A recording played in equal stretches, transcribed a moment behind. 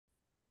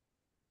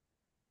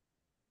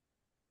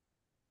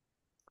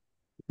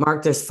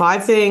Mark, there's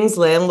 5 things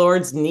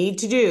landlords need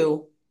to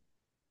do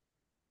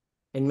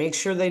and make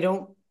sure they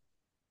don't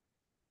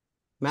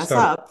mess Start.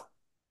 up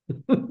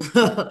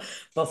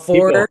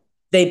Keep going. before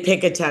they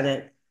pick a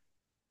tenant.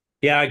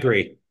 Yeah, I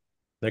agree.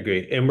 I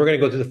agree. And we're going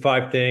to go through the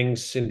 5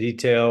 things in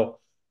detail.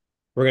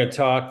 We're going to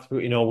talk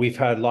through, we've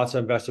had lots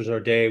of investors in our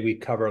day. We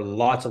cover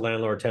lots of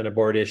landlord tenant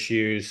board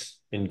issues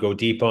and go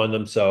deep on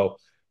them. So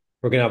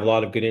we're going to have a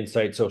lot of good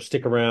insight. So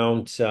stick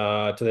around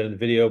to the end of the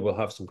video. We'll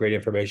have some great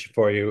information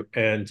for you.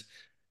 And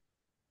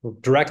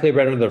directly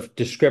right under the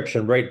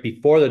description, right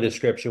before the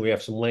description, we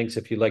have some links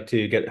if you'd like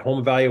to get home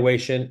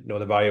evaluation, know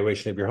the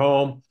valuation of your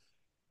home,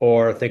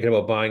 or thinking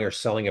about buying or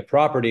selling a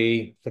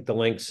property, click the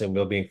links and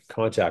we'll be in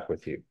contact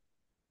with you.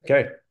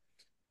 Okay.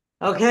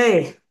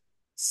 Okay,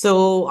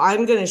 so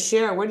I'm going to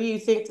share. What do you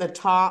think the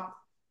top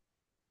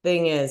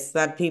thing is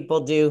that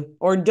people do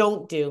or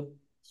don't do,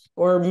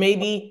 or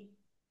maybe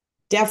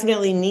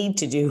definitely need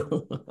to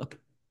do?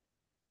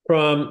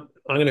 I'm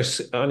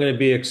gonna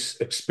be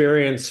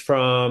experience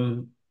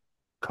from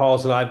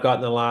calls that I've got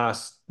in the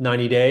last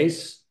 90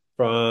 days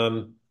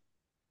from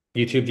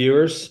YouTube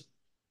viewers.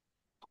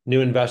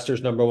 New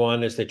investors, number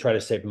one, is they try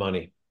to save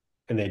money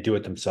and they do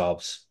it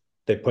themselves.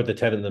 They put the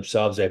tenant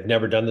themselves. They've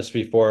never done this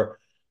before,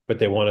 but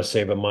they want to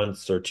save a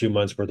month or 2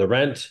 months worth of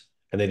rent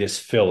and they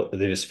just fill it.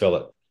 They just fill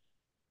it.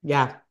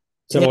 Yeah.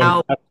 Someone,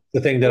 Now, that's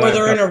the thing that or I've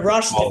they're in got. a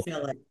rush to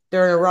fill it.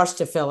 They're in a rush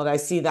to fill it. I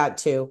see that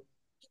too.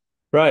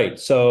 Right.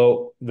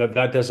 So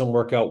that doesn't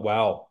work out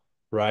well,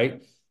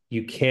 right?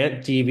 You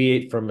can't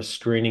deviate from a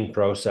screening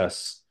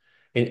process.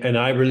 And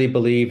I really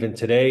believe in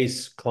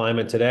today's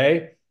climate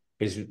today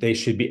is they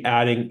should be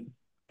adding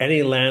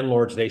any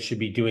landlords, they should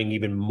be doing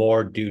even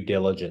more due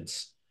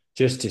diligence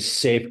just to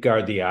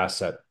safeguard the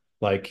asset.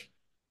 Like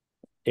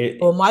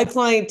Well, it, my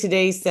client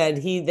today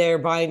said they're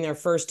buying their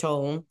first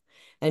home,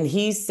 and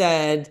he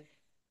said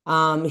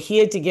he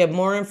had to give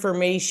more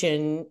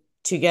information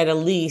to get a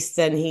lease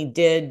than he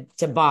did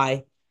to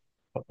buy.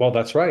 well,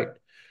 that's right.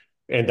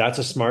 And that's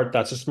a smart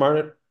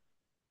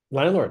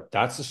landlord.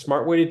 That's a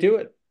smart way to do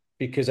it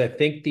because I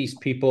think these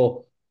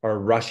people are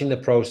rushing the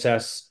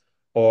process,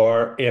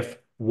 or if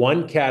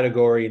one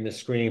category in the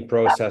screening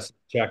process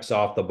checks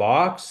off the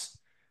box,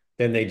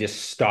 then they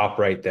just stop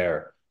right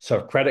there. So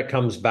if credit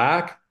comes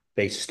back,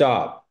 they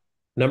stop.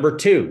 Number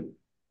two,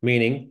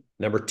 meaning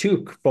number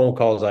two phone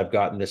calls I've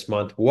gotten this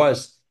month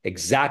was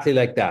exactly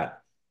like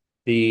that.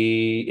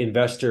 The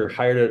investor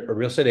hired a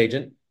real estate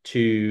agent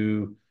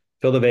to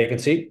fill the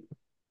vacancy.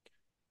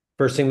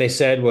 First thing they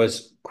said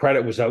was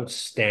credit was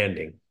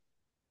outstanding.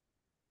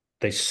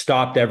 They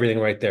stopped everything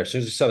right there. As soon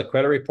as they saw the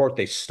credit report,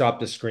 they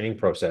stopped the screening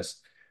process.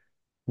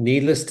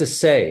 Needless to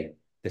say,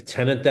 the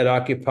tenant that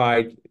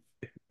occupied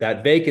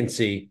that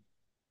vacancy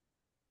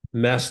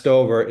messed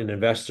over an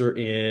investor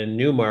in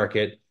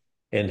Newmarket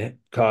and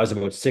caused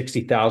about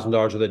 $60,000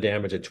 worth of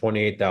damage and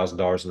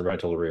 $28,000 in the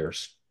rental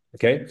arrears.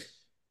 Okay.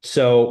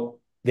 So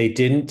they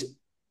didn't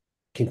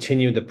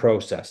continue the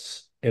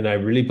process. And I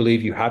really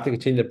believe you have to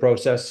continue the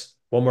process.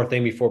 One more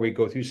thing before we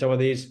go through some of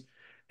these.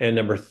 And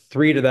number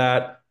three to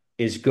that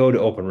is go to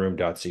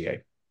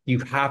openroom.ca. You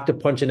have to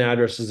punch in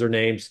addresses or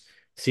names,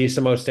 see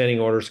some outstanding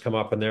orders come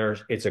up in there.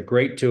 It's a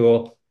great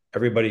tool.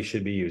 Everybody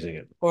should be using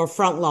it. Or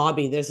front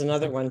lobby. There's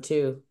another one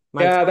too.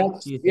 My Yeah, client's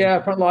that's using.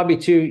 yeah, front lobby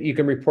too. You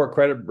can report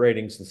credit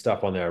ratings and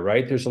stuff on there,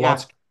 right? There's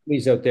lots Yeah. of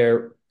companies out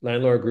there,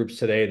 landlord groups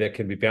today that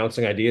can be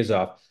bouncing ideas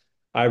off.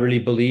 I really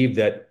believe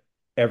that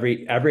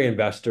every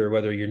investor,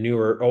 whether you're new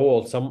or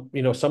old, some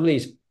of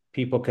these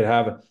people could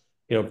have,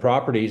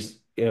 properties,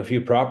 a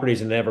few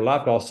properties and they never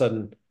left. All of a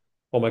sudden,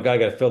 oh my God, I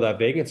got to fill that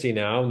vacancy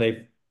now. And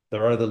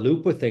they're out of the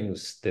loop with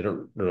things.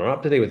 They're not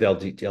up to date with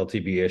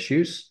LTB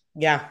issues.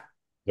 Yeah.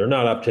 They're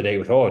not up to date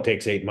with, oh, it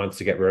takes 8 months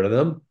to get rid of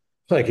them.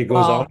 Like it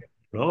goes on Well,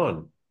 and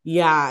on.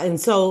 yeah. And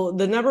so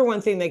the number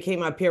one thing that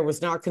came up here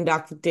was not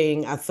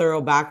conducting a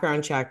thorough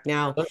background check.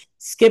 Now,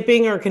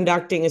 skipping or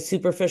conducting a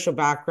superficial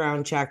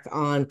background check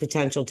on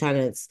potential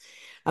tenants.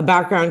 A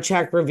background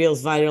check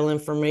reveals vital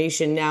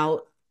information.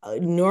 Now,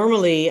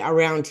 normally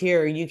around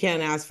here, you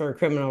can't ask for a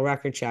criminal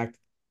record check.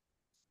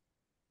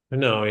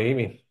 No, I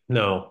mean,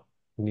 no.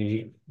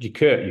 You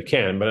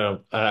can,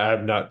 but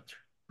I've not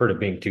heard it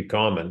being too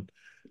common,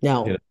 you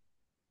know. No.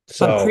 But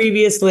So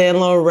previous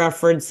landlord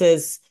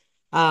references,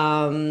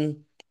 and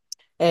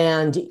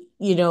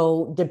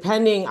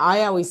depending,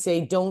 I always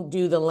say don't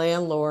do the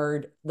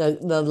landlord,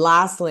 the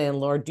last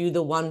landlord, do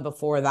the one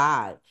before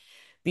that.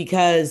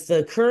 Because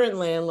the current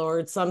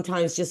landlord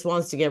sometimes just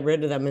wants to get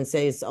rid of them and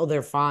says, oh,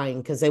 they're fine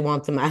because they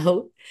want them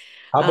out.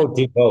 how Uh, about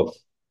do both?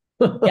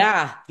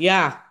 yeah,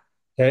 yeah,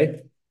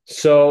 Okay.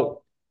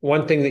 So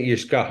one thing that you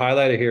just got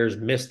highlighted here is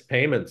missed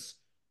payments.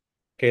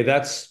 Okay,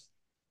 that's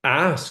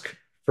ask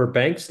for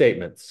bank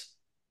statements.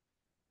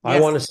 I yes.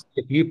 want to see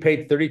if you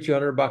paid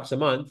 $3,200 a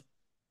month,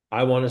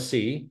 I want to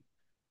see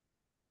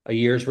a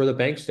year's worth of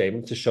bank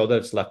statements to show that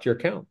it's left your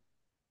account.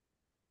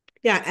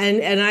 Yeah,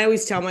 and I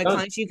always tell my Done.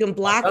 clients you can Not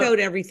black done. out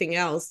everything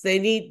else. They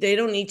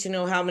don't need to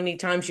know how many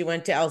times you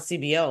went to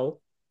LCBO.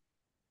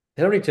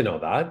 They don't need to know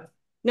that.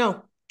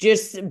 No,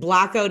 just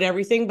black out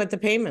everything but the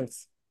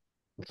payments.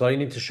 That's all you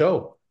need to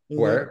show. Hmm.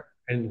 Where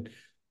and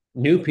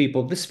new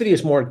people, this video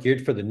is more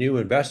geared for the new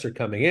investor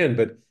coming in,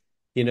 but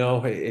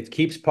it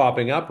keeps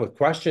popping up with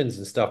questions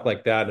and stuff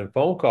like that and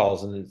phone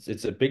calls, and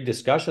it's a big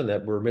discussion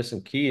that we're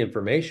missing key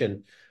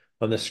information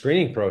on the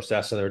screening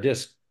process, and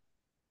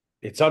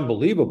it's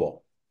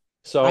unbelievable.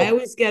 I So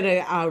always get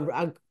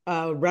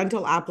a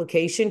rental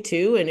application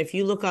too. And if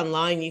you look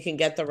online, you can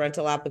get the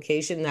rental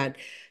application that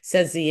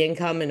says the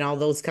income and all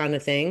those kind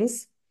of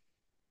things.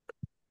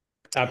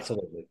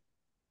 absolutely.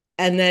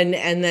 And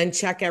then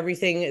check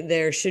everything.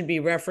 There should be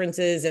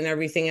references and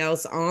everything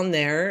else on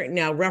there.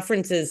 Now,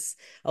 references,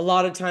 a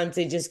lot of times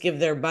they just give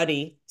their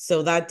buddy,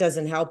 so that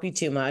doesn't help you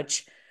too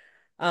much.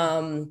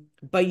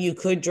 But you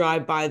could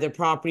drive by the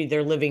property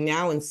they're living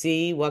now and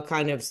see what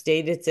kind of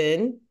state it's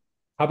in.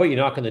 How about you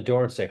knock on the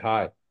door and say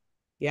hi?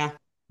 Yeah,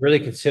 Really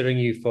considering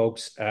you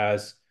folks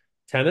as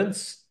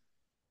tenants,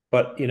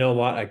 but you know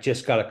what? I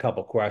just got a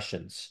couple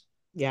questions.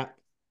 yeah,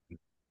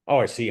 Oh,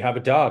 I see you have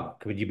a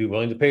dog. Would you be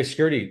willing to pay a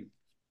security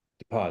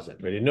deposit?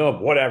 Ready to know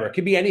whatever. It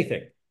could be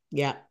anything.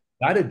 yeah.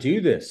 Got to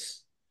do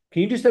this.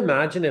 Can you just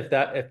imagine if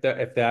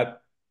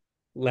that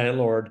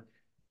landlord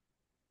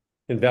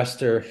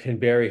investor in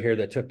Barrie here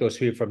that took those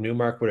people from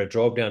Newmarket would have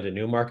drove down to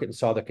Newmarket and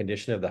saw the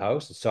condition of the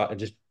house and saw and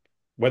just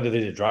whether they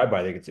did drive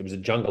by, it was a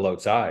jungle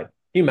outside. Can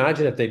you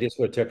imagine if they just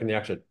would have taken the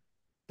extra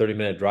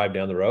 30-minute drive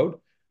down the road?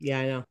 Yeah,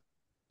 I know.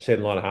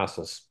 Saved a lot of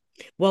hassles.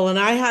 Well, and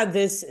I had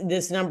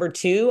this number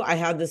two. I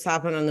had this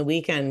happen on the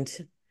weekend.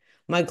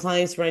 My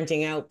client's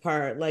renting out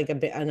part like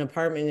an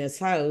apartment in his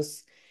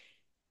house,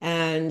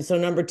 and so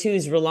number two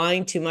is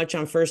relying too much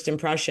on first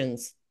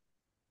impressions.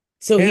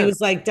 So he Can was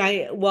like,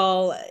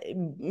 well,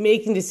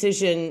 making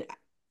decision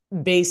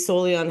based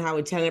solely on how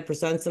a tenant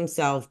presents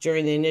himself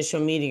during the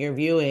initial meeting or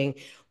viewing,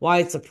 why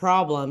it's a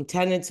problem.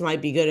 Tenants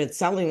might be good at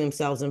selling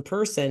themselves in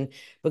person,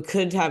 but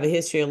could have a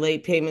history of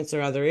late payments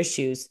or other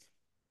issues.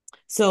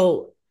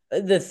 So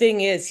the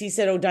thing is, he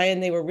said, "Oh, Diane,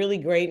 they were really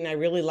great and I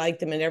really liked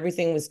them and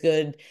everything was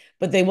good,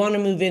 but they want to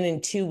move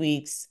in 2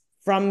 weeks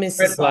from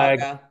red flag,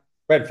 Mississauga."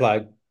 red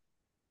flag,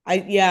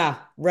 Yeah,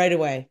 right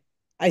away.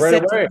 I right said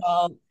to him, away.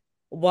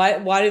 "Well,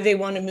 why do they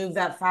want to move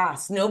that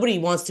fast? Nobody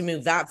wants to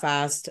move that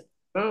fast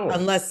No,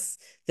 unless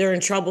they're in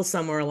trouble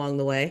somewhere along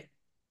the way."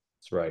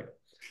 that's right.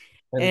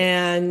 And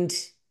And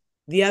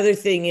the other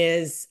thing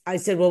is, I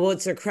said, "Well,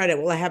 what's their credit?"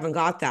 "Well, I haven't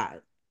got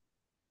that."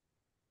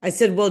 I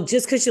said, "Well,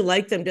 just because you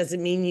like them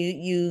doesn't mean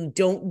you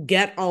don't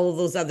get all of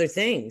those other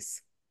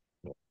things.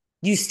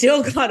 You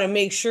still got to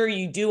make sure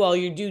you do all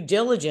your due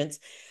diligence."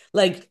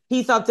 Like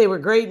he thought they were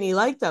great and he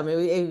liked them.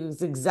 It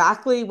was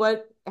exactly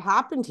what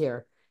happened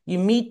here. You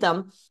meet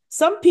them.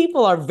 Some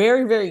people are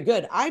very, very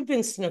good. I've been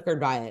snookered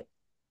by it.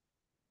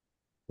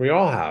 we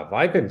all have.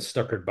 I've been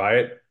snookered by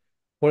it.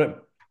 When it,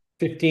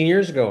 15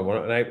 years ago,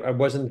 and I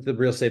wasn't in the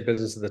real estate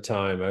business at the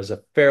time. I was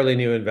a fairly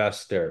new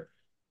investor.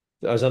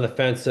 I was on the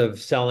fence of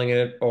selling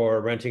it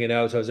or renting it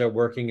out. So I was there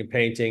working and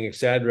painting,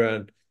 etc.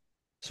 And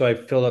so I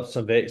filled up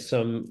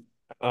some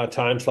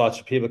time slots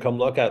for people to come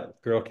look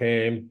at. Girl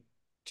came,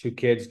 two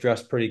kids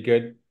dressed pretty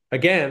good.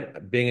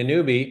 Again, being a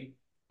newbie,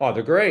 oh,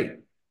 they're great.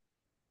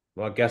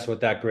 Well, guess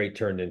what that great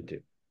turned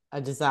into?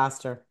 A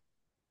disaster.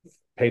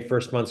 Paid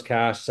first month's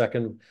cash,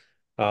 second,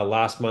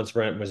 last month's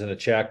rent was in a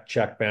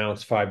check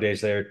bounce. 5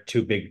 days later,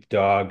 two big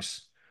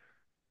dogs,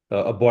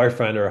 a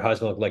boyfriend or a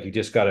husband looked like he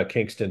just got a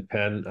Kingston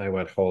pen. I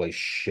went, holy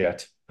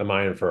shit, am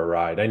I in for a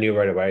ride? I knew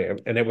right away,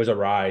 and it was a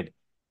ride.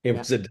 It Yeah.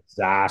 was a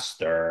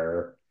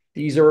disaster.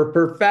 These are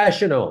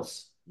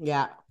professionals.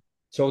 Yeah.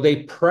 So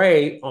they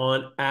prey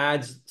on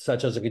ads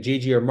such as a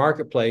Kijiji or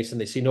Marketplace, and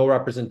they see no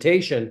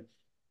representation.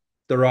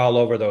 They're all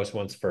over those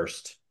ones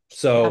first. Yeah.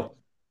 So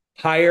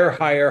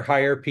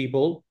hire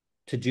people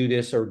to do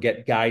this or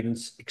get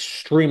guidance,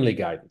 extremely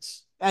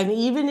guidance. And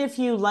even if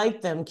you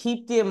like them,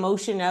 keep the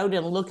emotion out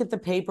and look at the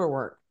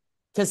paperwork.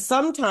 Because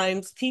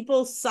sometimes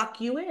people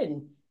suck you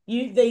in.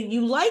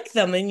 You like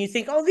them and you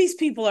think, "Oh, these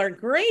people are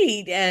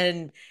great."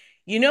 And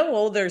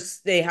oh,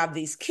 they have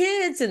these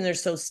kids and they're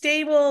so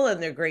stable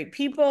and they're great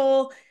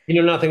people.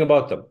 You know nothing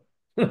about them.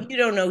 You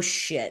don't know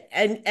shit.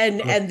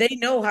 And they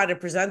know how to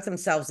present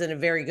themselves in a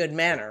very good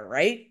manner,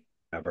 right?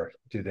 Ever.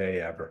 Do they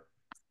ever?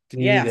 Do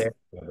Yes.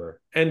 they ever?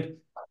 And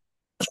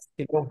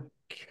you know,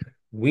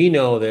 we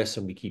know this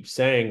and we keep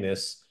saying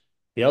this.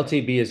 The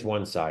LTB is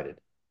one-sided.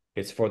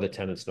 It's for the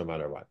tenants no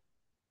matter what.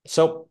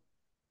 So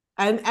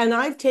And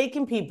I've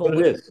taken people what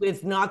it with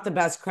is. not the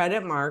best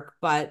credit mark,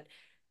 but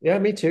Yeah,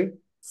 me too.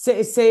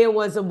 say it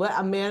was a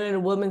man and a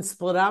woman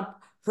split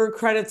up, her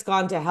credit's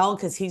gone to hell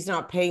because he's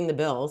not paying the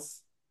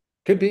bills,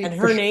 Could and be for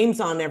her sure. name's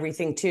on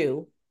everything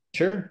too.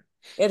 Sure.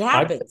 It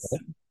I've happens.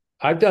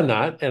 I've done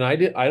that, and I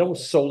don't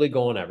solely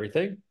go on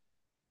everything.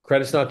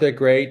 Credit's not that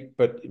great,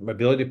 but my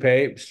ability to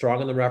pay,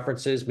 strong on the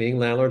references, meeting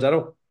landlords. I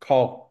don't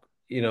call,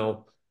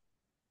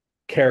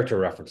 character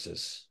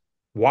references.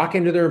 Walk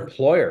into their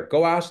employer,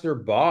 go ask their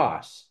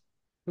boss.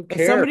 Who If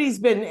cares? somebody's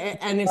been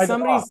and By the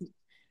boss.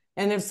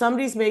 if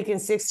somebody's making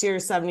 60 or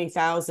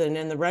 70,000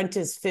 and the rent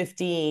is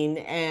 15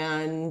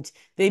 and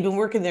they've been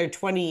working there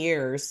 20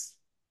 years,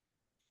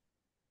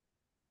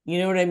 You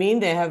know what I mean?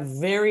 They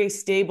have very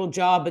stable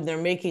job and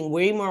they're making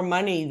way more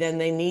money than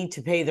they need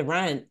to pay the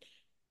rent.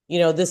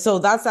 So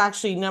that's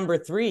actually number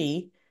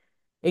three,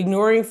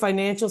 ignoring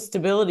financial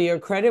stability or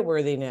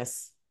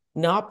creditworthiness,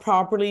 not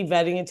properly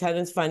vetting a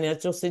tenant's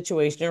financial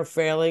situation or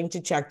failing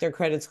to check their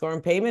credit score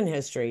and payment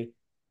history.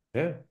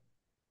 Yeah.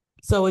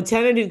 So a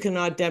tenant who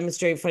cannot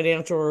demonstrate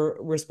financial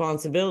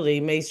responsibility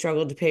may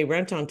struggle to pay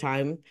rent on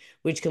time,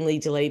 which can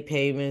lead to late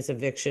payments,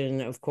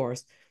 eviction, of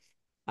course.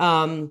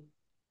 Um,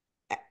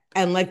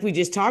 and like we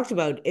just talked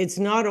about, it's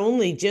not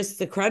only just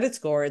the credit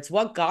score, it's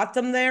what got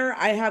them there.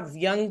 I have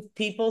young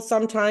people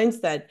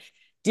sometimes that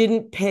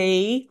didn't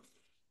pay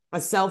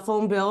a cell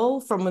phone bill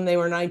from when they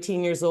were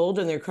 19 years old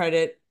and their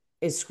credit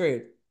is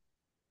screwed.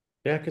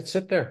 Yeah, I could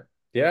sit there.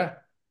 Yeah.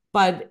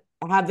 But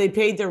have they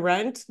paid their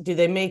rent? Do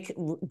they make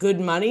good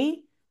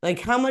money? Like,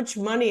 how much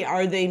money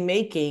are they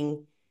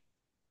making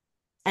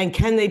and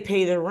can they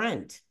pay their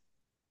rent?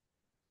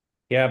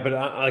 Yeah, but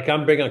like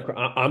I'm big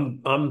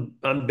on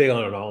I'm big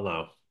on it all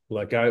now.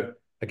 Like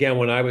again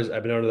when I've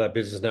been out of that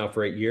business now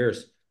for 8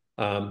 years.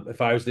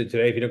 If I was to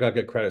today, if you don't got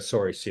good credit,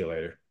 sorry, see you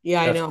later.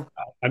 Yeah, I That's know.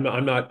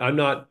 I'm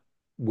not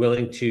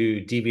willing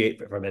to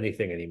deviate from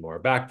anything anymore.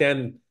 Back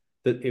then,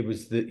 that it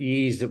was the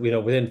ease that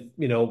within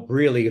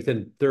really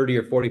within 30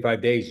 or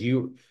 45 days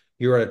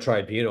you're at a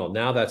tribunal.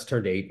 Now that's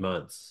turned to 8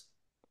 months,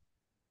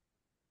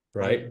 I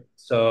right?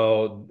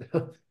 So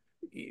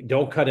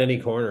don't cut any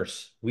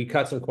corners. We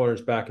cut some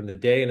corners back in the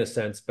day in a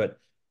sense, but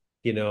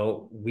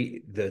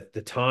we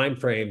the time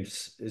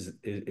frames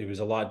it was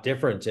a lot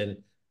different. And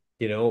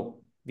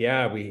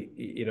yeah,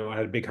 I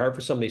had a big heart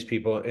for some of these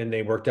people and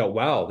they worked out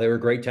well. They were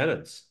great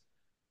tenants.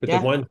 But the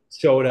yeah. one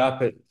showed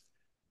up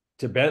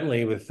to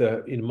Bentley with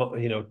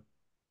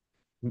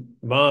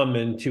mom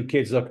and two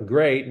kids looking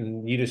great,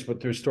 and you just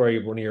went through a story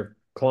of one of your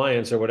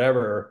clients or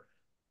whatever,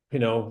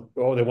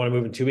 oh, they want to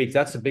move in 2 weeks.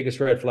 That's the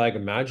biggest red flag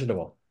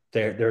imaginable.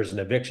 There's an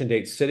eviction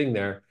date sitting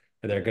there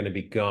and they're going to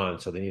be gone.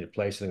 So they need a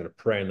place and they're going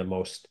to pray in the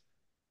most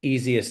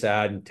easiest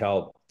ad and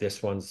tell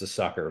this one's the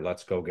sucker.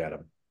 Let's go get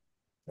him.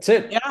 That's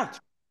it. Yeah.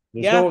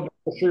 There's Yeah. no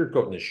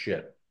sugarcoating this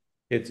shit.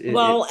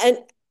 Well, It's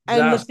and the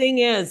disaster. thing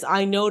is,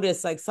 I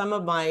noticed like some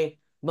of my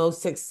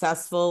most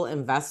successful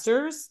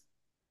investors,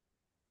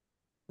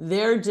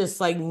 they're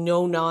just like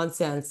no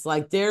nonsense.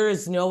 Like there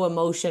is no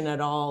emotion at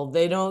all.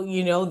 They don't,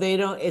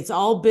 it's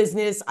all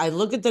business. I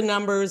look at the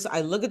numbers,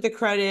 I look at the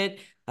credit,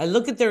 I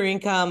look at their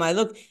income,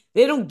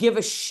 they don't give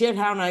a shit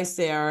how nice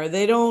they are.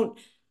 They don't,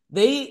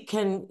 I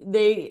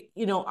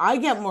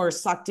get more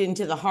sucked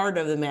into the heart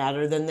of the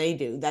matter than they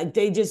do. That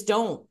they just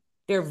don't.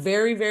 They're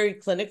very, very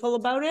clinical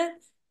about it.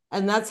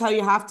 And that's how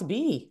you have to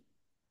be.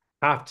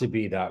 Have to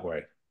be that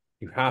way.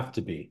 You have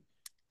to be.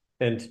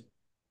 And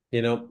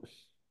you know,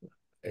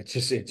 it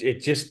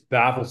just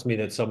baffles me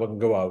that someone can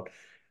go out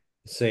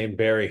saying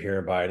Barry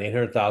here, buy an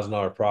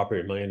 $800,000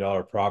 property, $1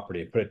 million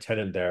property, put a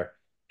tenant there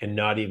and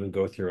not even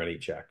go through any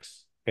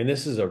checks. And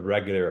this is a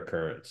regular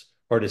occurrence.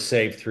 Or to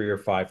save three or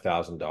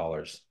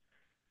 $5,000.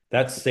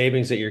 That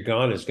savings that you're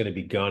gone is going to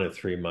be gone in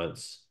 3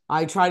 months.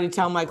 I try to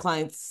tell my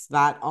clients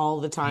that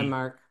all the time,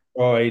 Mark.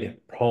 Destroyed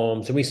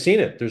homes, and we've seen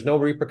it. There's no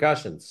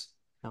repercussions.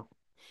 No.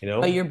 You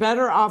But know, you're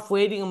better off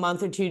waiting a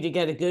month or two to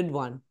get a good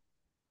one.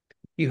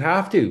 you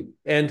have to.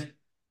 And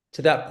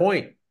to that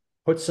point,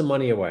 put some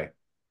money away.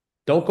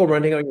 Don't go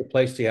renting out your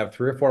place till you have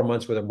 3 or 4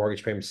 months worth of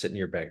mortgage payments sitting in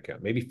your bank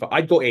account. Maybe five.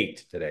 I'd go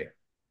 8 today.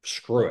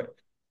 Screw it,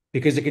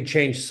 because it could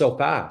change so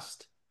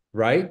fast,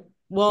 right? It could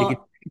Well, change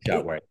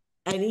that way.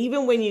 and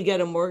even when you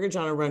get a mortgage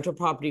on a rental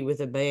property with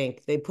a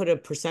bank, they put a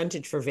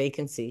percentage for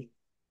vacancy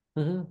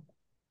Hmm.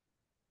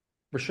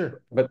 For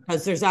sure. But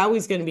because there's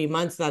always going to be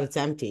months that it's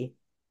empty.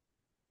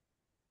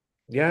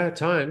 yeah, at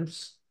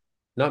times,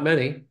 not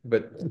many,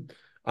 but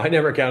I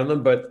never counted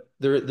them. But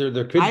there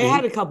could I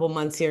had be. a couple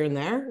months here and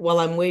there while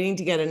I'm waiting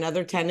to get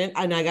another tenant,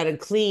 and I got to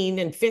clean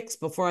and fix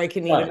before I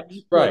can even Right,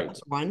 meet the right, other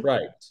one.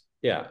 right.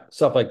 Yeah,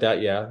 stuff like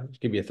that. Yeah,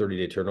 give you a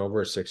 30-day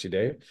turnover, a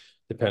 60-day,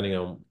 depending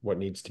on what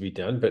needs to be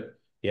done. But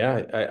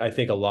yeah, I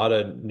think a lot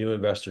of new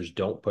investors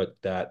don't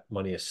put that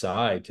money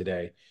aside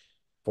today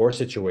for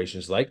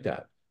situations like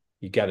that.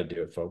 You got to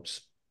do it,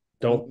 folks.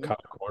 Don't Mhm. cut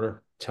a corner.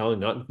 I'm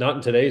telling you, not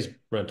in today's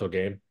rental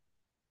game.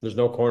 There's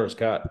no corners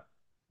cut.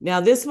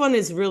 Now, this one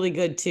is really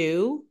good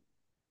too.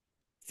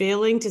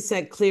 Failing to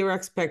set clear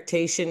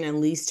expectation and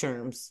lease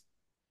terms.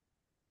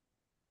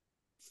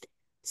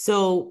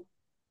 So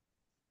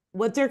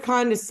what they're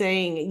kind of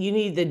saying, you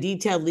need the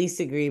detailed lease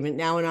agreement.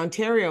 Now in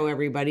Ontario,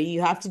 everybody,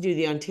 you have to do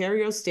the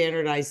Ontario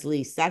standardized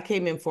lease. That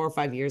came in 4 or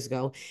 5 years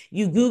ago.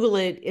 You Google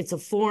it, it's a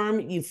form,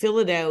 you fill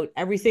it out,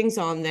 everything's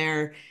on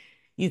there.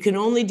 You can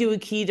only do a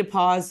key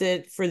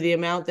deposit for the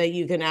amount that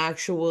you can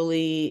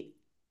actually,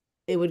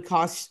 it would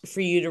cost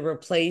for you to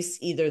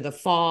replace either the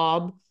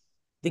fob,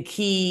 the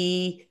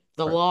key,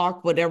 the Right.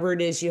 lock, whatever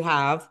it is you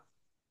have.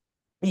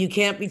 You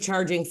can't be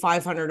charging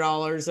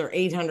 $500 or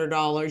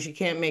 $800. You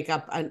can't make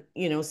up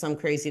some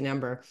crazy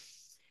number.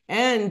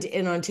 And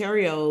in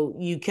Ontario,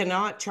 you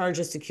cannot charge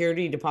a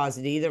security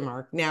deposit either,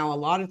 Mark. Now, a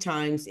lot of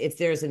times, if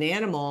there's an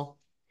animal,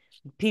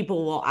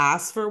 people will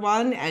ask for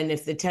one, and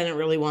if the tenant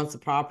really wants the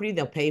property,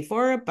 they'll pay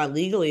for it, but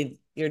legally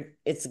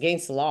it's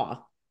against the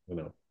law. I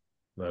know.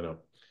 I know.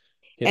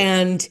 You know.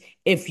 And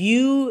if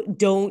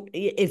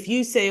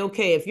you say,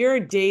 okay, if you're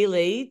a day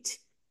late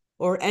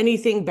or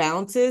anything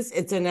bounces,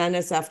 it's an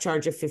NSF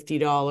charge of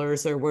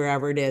 $50 or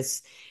wherever it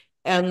is.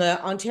 And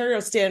the Ontario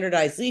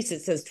standardized lease,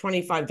 it says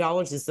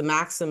 $25 is the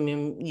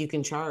maximum you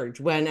can charge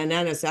when an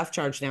NSF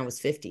charge now is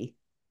 50.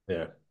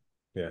 Yeah.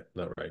 Yeah.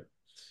 Not right.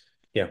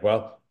 Yeah.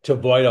 Well, to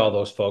avoid all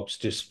those folks,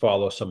 just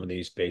follow some of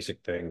these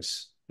basic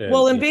things.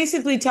 Well, And and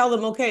basically tell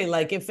them, okay,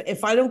 like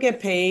if I don't get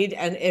paid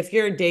and if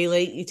you're a day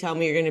late, you tell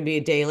me you're going to be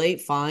a day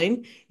late,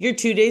 fine. You're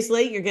 2 days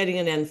late, you're getting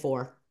an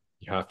N4.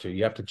 you have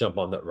to jump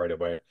on that right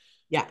away.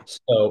 Yeah.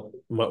 So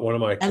one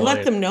of my And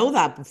let clients, them know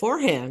that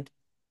beforehand.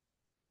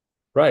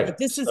 Like right.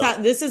 this is how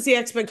So this is the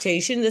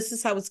expectation, this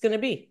is how it's going to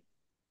be.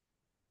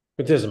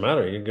 it doesn't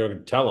matter. You're going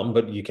to tell them,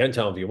 but you can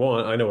tell them if you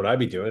want. I know what I'd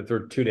be doing. If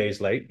they're 2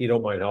 days late, you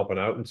don't mind helping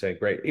out and saying,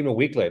 great, even a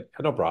week late,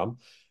 no problem.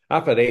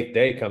 After the eighth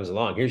day comes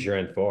along, here's your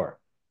N4.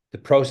 The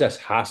process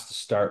has to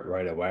start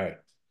right away,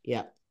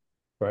 Yeah.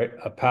 right?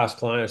 A past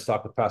client, I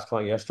talked with a past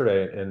client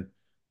yesterday, and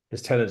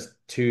his tenant's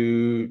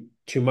 2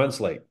 months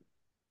late.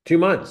 2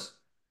 months.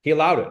 He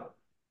allowed it.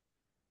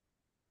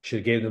 Should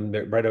have gave them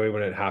right away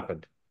when it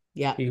happened.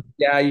 Yeah.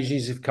 Yeah, usually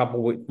he's a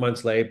couple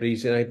months late, but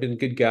he's been a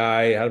good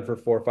guy. Had him for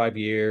 4 or 5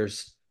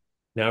 years.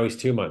 Now he's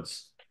 2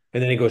 months,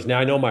 and then he goes, "Now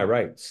I know my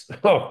rights."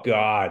 Oh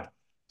God!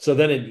 So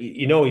then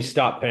he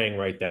stopped paying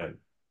right then.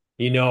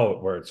 You know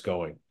where it's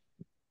going.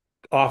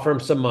 Offer him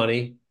some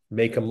money,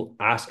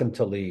 ask him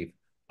to leave.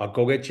 I'll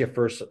go get you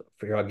first.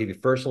 I'll give you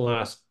first and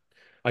last.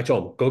 I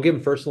told him, go give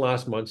him first and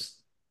last month's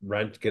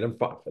rent. Let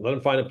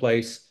him find a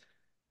place.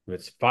 If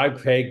it's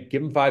 5K,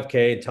 give him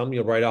 5K and tell him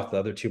you'll write off the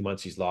other 2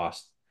 months he's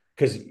lost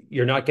because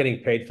you're not getting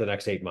paid for the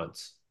next 8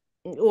 months.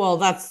 Well,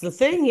 that's the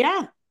thing.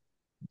 Yeah.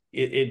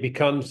 It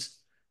becomes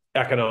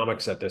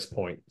economics at this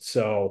point.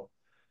 So,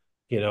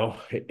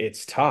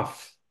 it's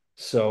tough.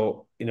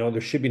 So,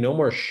 there should be no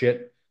more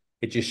shit.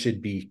 It just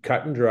should be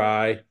cut and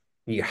dry.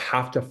 You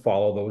have to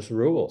follow those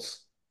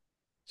rules.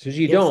 As soon as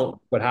you Yes.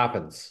 don't, what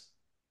happens?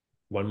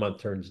 1 month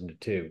turns into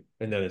two,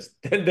 and then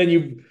then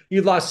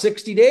you lost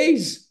 60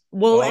 days.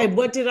 Well, Oh, and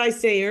what did I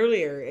say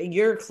earlier?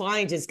 Your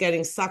client is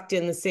getting sucked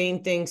in the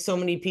same thing so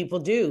many people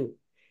do.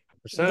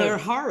 Their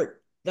 100%.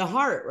 heart, the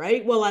heart,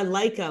 right? Well, I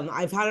like him.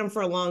 I've had him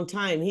for a long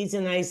time. He's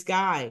a nice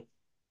guy.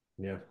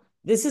 Yeah.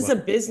 This is Well,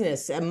 a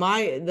business, and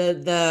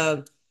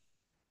my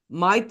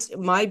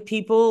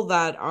people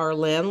that are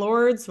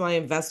landlords, my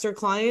investor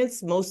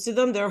clients, most of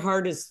them, their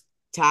heart is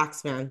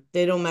tax, man.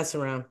 They don't mess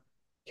around.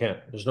 can't.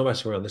 There's no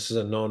messing around. This is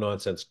a no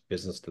nonsense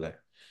business today.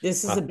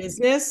 This is Uh, a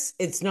business.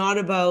 It's not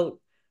about,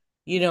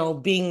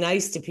 being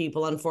nice to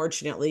people,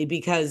 unfortunately,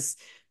 because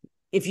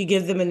if you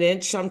give them an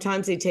inch,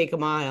 sometimes they take a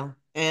mile.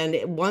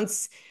 And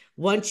once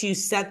you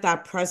set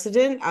that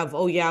precedent of,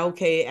 oh yeah,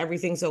 okay,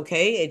 everything's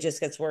okay, it just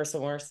gets worse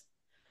and worse.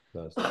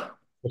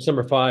 What's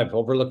number five?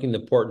 Overlooking the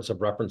importance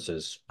of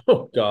references.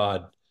 Oh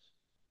God,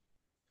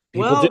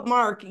 people do. Well,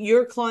 Mark,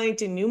 your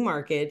client in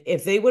Newmarket,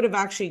 if they would have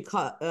actually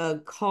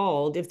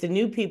called, if the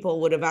new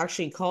people would have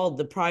actually called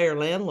the prior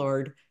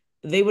landlord,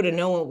 they would have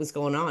known what was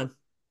going on.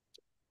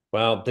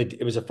 Well,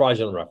 it was a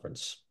fraudulent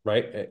reference,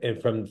 right? And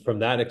from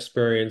that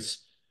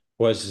experience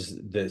was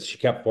that she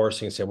kept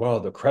forcing and saying, "Well,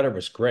 the credit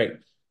was great."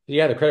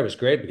 Yeah, the credit was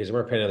great because they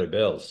weren't paying other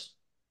bills.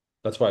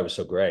 That's why it was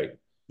so great.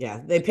 Yeah,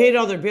 they paid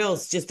all their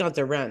bills, just not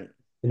their rent.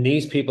 And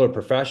these people are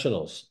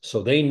professionals,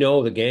 so they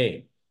know the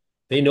game.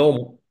 They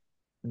know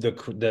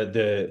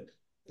the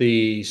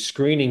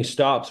screening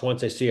stops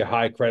once they see a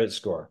high credit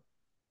score.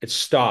 It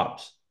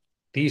stops.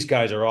 These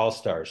guys are all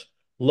stars.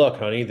 Look,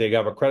 honey, they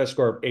have a credit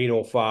score of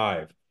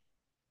 805.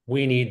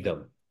 We need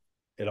them.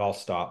 It all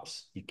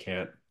stops. You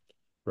can't,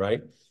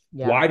 right?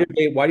 Yeah. Why do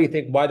you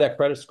think why that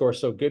credit score is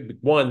so good?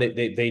 One,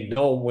 they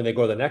know when they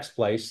go to the next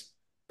place,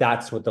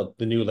 that's what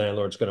the new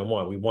landlord's going to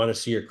want. We want to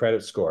see your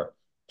credit score.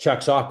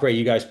 Checks off, great.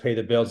 You guys pay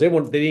the bills. They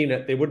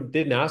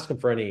didn't ask them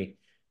for any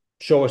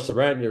show us the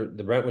rent.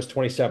 The rent was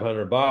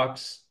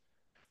 $2,700.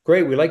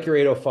 Great. We like your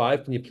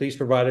 805. Can you please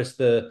provide us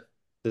the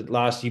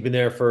last you've been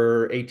there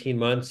for 18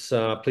 months?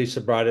 Please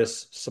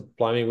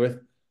supply me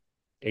with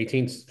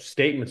 18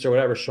 statements or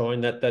whatever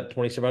showing that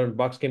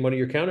 $2,700 came out of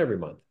your account every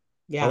month. I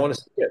Yeah. want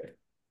to see it.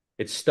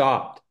 It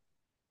stopped.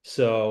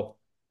 So,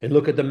 and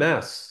look at the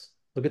mess.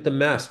 Look at the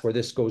mess where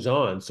this goes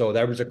on. So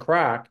there was a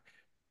crack,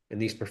 and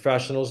these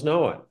professionals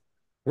know it.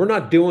 We're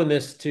not doing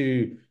this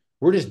to,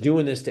 we're just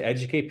doing this to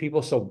educate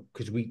people. So,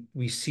 because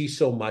we see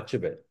so much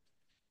of it.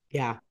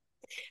 Yeah.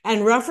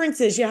 And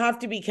references, you have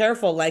to be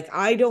careful. Like,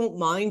 I don't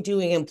mind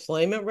doing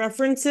employment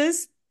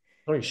references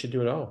Oh, you should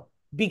do it all.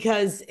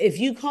 because if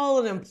you call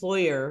an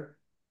employer,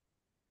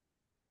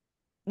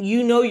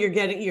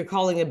 you're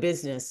calling a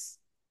business.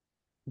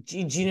 Do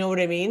you know what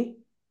I mean?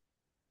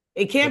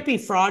 It can't But be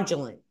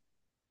fraudulent.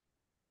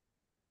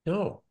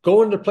 no,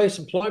 go into place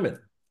employment.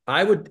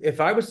 I would,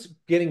 if I was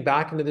getting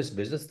back into this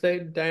business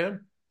thing,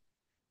 Diane,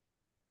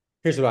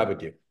 here's what I would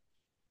do.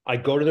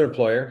 I'd go to their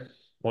employer,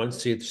 one,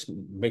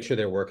 make sure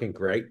they're working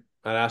great.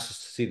 I'd ask to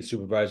see the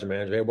supervisor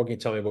manager. Hey, what can you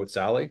tell me about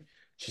Sally?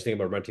 She's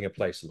thinking about renting a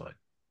place of mine.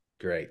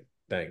 Great,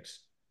 thanks.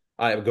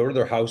 I would go to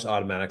their house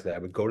automatically. I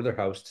would go to their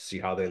house to see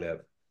how they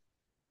live.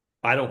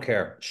 I don't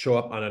care. Show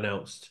up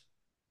unannounced.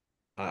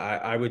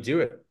 I would do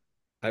it.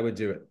 I would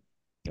do it.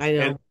 I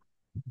And know.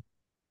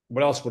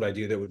 what else would I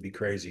do that would be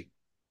crazy?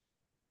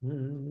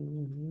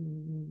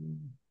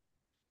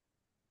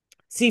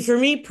 See, for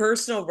me,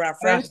 personal I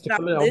reference, asked to that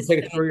come in. I'll take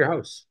a tour listing, of your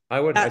house. I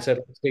would. I that, said,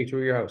 let's take a tour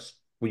of your house.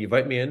 Will you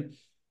invite me in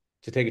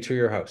to take a tour of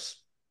your house?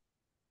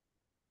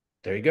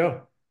 There you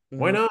go.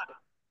 Why mhm. not?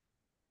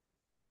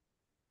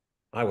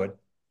 I would.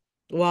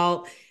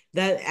 Well,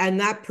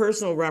 that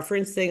personal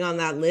reference thing on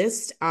that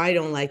list, I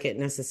don't like it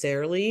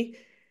necessarily.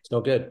 It's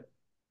no good.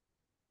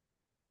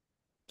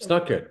 It's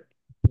not good.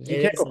 You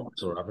It can't go isn't. back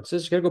to the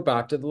references. You got to go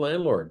back to the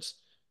landlords.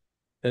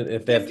 And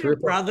if they If have three their or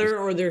four houses, brother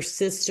or their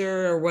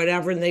sister or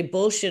whatever, and they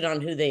bullshit on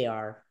who they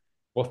are.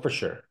 well, for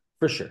sure,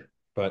 for sure.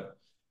 But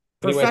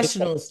anyway, I think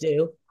Professionals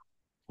do.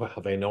 well,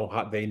 they know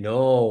how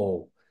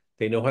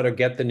to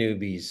get the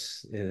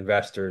newbies,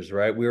 investors,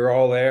 right? We were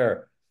all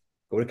there.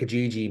 Go to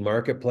Kijiji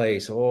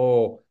Marketplace.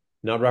 Oh,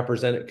 not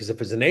represented because if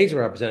it's an agent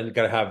representative,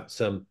 got to have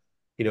some,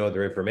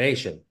 their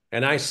information.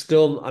 And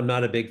I'm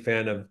not a big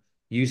fan of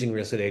using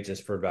real estate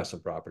agents for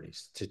investment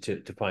properties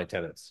to find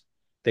tenants.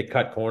 They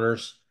cut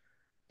corners.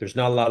 There's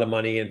not a lot of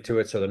money into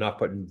it, so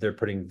they're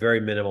putting very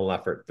minimal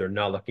effort. They're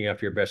not looking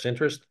after your best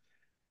interest.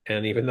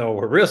 And even though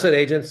we're real estate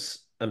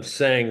agents, I'm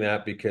saying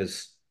that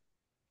because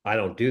I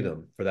don't do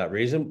them for that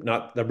reason.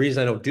 Not the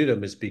reason I don't do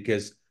them is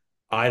because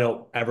I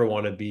don't ever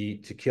want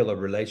to kill a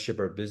relationship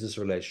or a business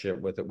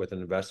relationship with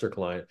an investor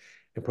client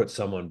and put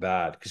someone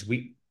bad because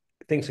we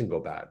things can go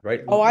bad,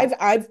 right? Oh, I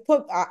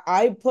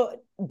put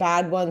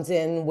bad ones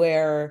in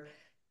where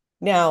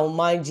now,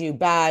 mind you,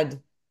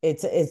 bad,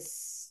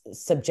 it's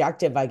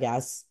subjective, I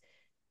guess.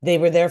 They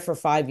were there for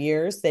 5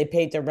 years. They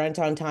paid their rent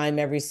on time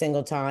every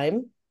single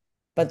time,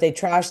 but they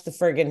trashed the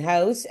friggin'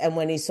 house. And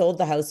when he sold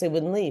the house, they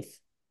wouldn't leave.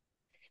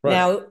 Right.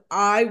 Now,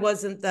 I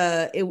wasn't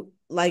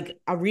like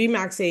a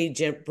Remax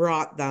agent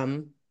brought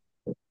them,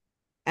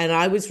 and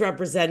I was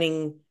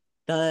representing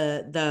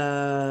like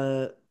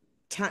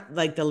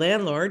the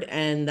landlord,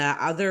 and the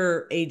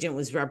other agent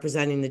was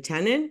representing the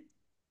tenant.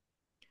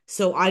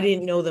 So I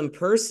didn't know them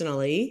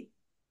personally,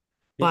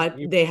 You, but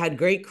you, they had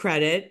great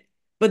credit.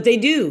 But they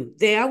do.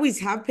 They always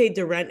have paid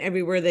their rent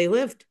everywhere they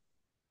lived.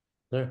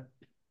 yeah.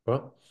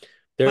 Well,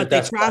 But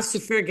they that's trashed the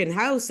friggin'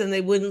 house and they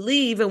wouldn't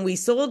leave, and we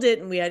sold it,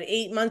 and we had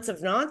 8 months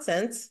of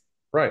nonsense.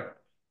 right.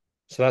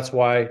 So that's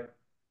why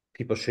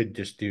people should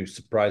just do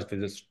surprise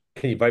visits.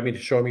 Can you invite me to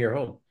show me your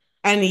home?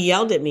 And he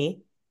yelled at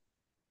me.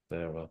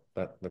 Yeah, well,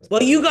 that's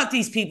Well, part of you it. got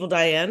these people,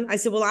 Diane. I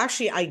said, well,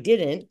 actually, I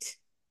didn't.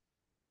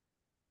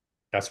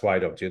 That's why I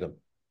don't do them.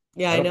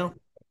 Yeah, I I don't know.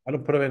 I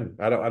don't put them in.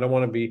 I don't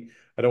want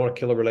to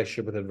kill a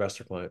relationship with an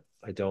investor client.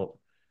 I don't.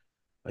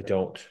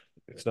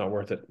 It's not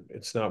worth it.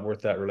 It's not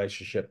worth that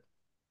relationship.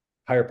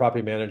 Hire a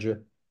property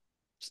manager.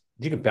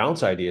 You can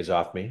bounce ideas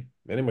off me.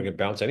 Anyone can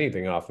bounce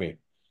anything off me.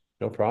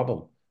 No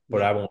problem.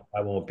 But Yeah.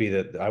 I won't be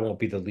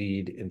the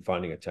lead in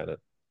finding a tenant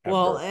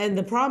Well, ever. and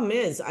the problem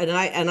is, and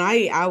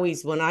I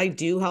always, when I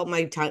do help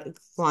my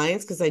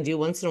clients, because I do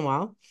once in a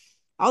while,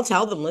 I'll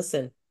tell them,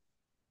 listen,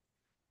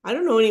 I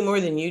don't know any more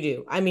than you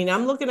do. I mean,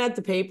 I'm looking at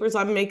the papers,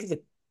 I'm making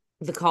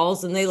the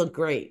calls, and they look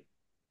great.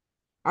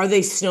 Are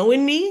they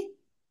snowing me?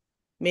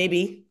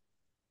 Maybe.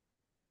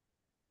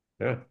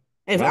 Yeah.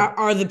 If Well,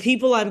 are the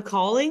people I'm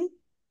calling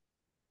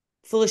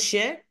full of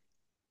shit?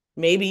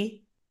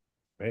 Maybe.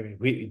 maybe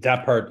we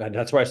that part, and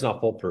that's why it's not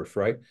foolproof,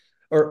 right?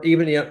 Or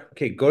even yeah,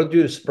 okay, go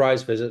do a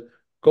surprise visit.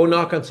 Go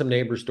knock on some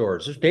neighbors'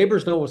 doors. There's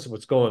neighbors know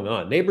what's going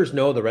on. Neighbors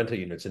know the rental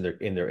units in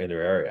their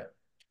area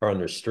or on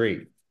their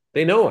street.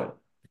 They know it.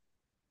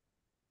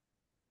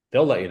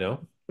 They'll let you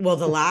know. Well,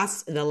 the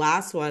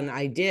last one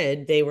I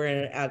did, they were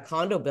in a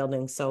condo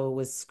building, so it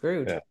was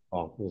screwed. Yeah,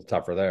 well, a little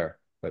tougher there.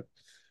 But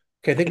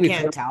okay, I think I we've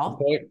can't covered the tell.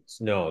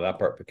 points. No, that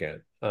part we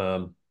can't.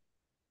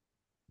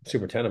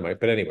 Superintendent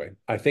might, but anyway,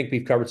 I think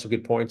we've covered some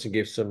good points and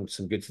gave some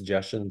good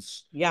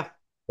suggestions Yeah.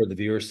 for the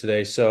viewers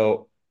today.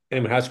 So,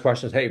 anyone has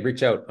questions, hey,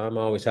 reach out. I'm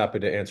always happy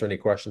to answer any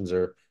questions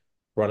or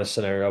run a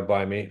scenario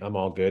by me. I'm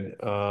all good. Hit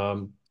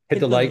the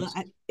Hit likes.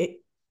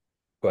 it,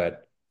 Go ahead.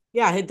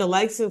 yeah, hit the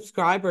like,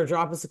 subscribe, or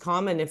drop us a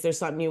comment if there's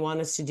something you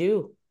want us to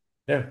do.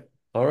 Yeah.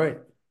 All right.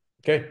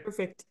 Okay.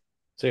 Perfect.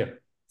 See ya.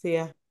 See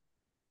ya.